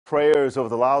Prayers over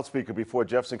the loudspeaker before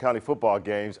Jefferson County football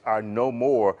games are no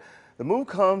more. The move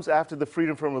comes after the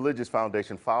Freedom from Religious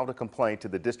Foundation filed a complaint to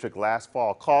the district last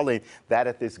fall, calling that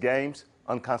at these games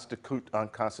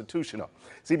unconstitutional.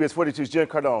 CBS 42's Jen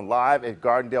Cardone live at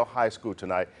Gardendale High School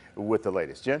tonight with the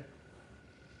latest. Jen?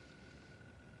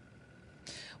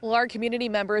 Well, our community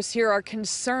members here are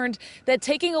concerned that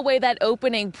taking away that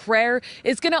opening prayer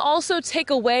is going to also take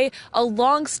away a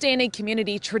long-standing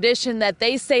community tradition that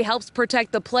they say helps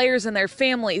protect the players and their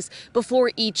families before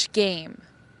each game.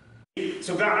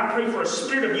 So God, I pray for a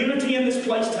spirit of unity in this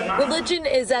place tonight. Religion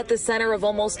is at the center of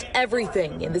almost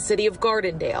everything in the city of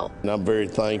Gardendale. And I'm very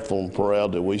thankful and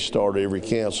proud that we start every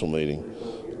council meeting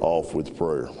off with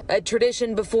prayer. A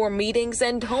tradition before meetings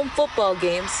and home football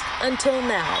games until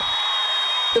now.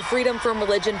 The Freedom from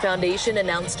Religion Foundation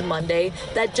announced Monday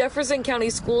that Jefferson County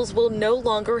schools will no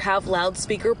longer have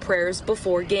loudspeaker prayers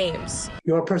before games.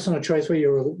 Your personal choice what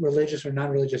your religious or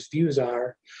non-religious views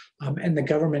are, and the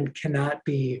government cannot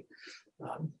be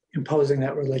imposing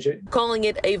that religion. Calling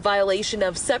it a violation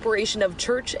of separation of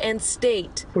church and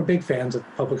state. We're big fans of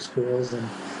public schools and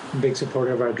big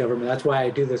supporter of our government. That's why I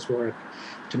do this work,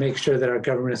 to make sure that our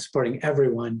government is supporting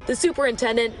everyone. The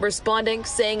superintendent responding,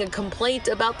 saying a complaint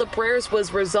about the prayers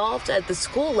was resolved at the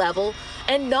school level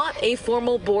and not a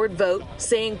formal board vote,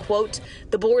 saying, quote,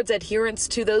 the board's adherence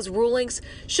to those rulings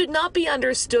should not be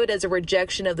understood as a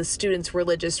rejection of the students'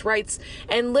 religious rights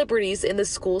and liberties in the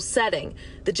school setting.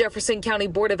 The Jefferson County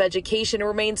Board of Education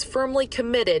remains firmly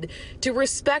committed to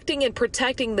respecting and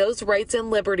protecting those rights and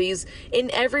liberties in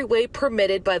every way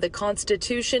permitted by the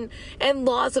Constitution and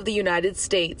laws of the United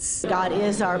States. God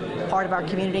is our part of our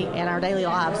community and our daily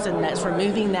lives, and that's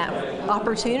removing that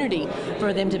opportunity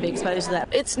for them to be exposed to that.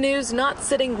 It's news not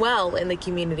sitting well in the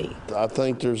community. I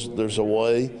think there's a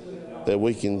way that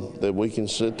we can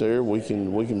sit there, we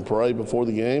can pray before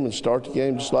the game and start the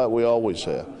game just like we always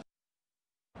have.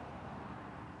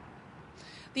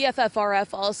 The FFRF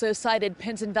also cited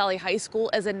Pinson Valley High School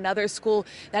as another school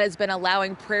that has been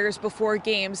allowing prayers before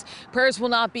games. Prayers will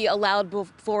not be allowed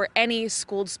before any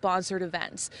school-sponsored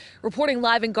events. Reporting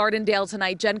live in Gardendale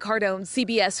tonight, Jen Cardone,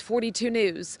 CBS 42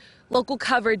 News. Local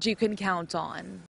coverage you can count on.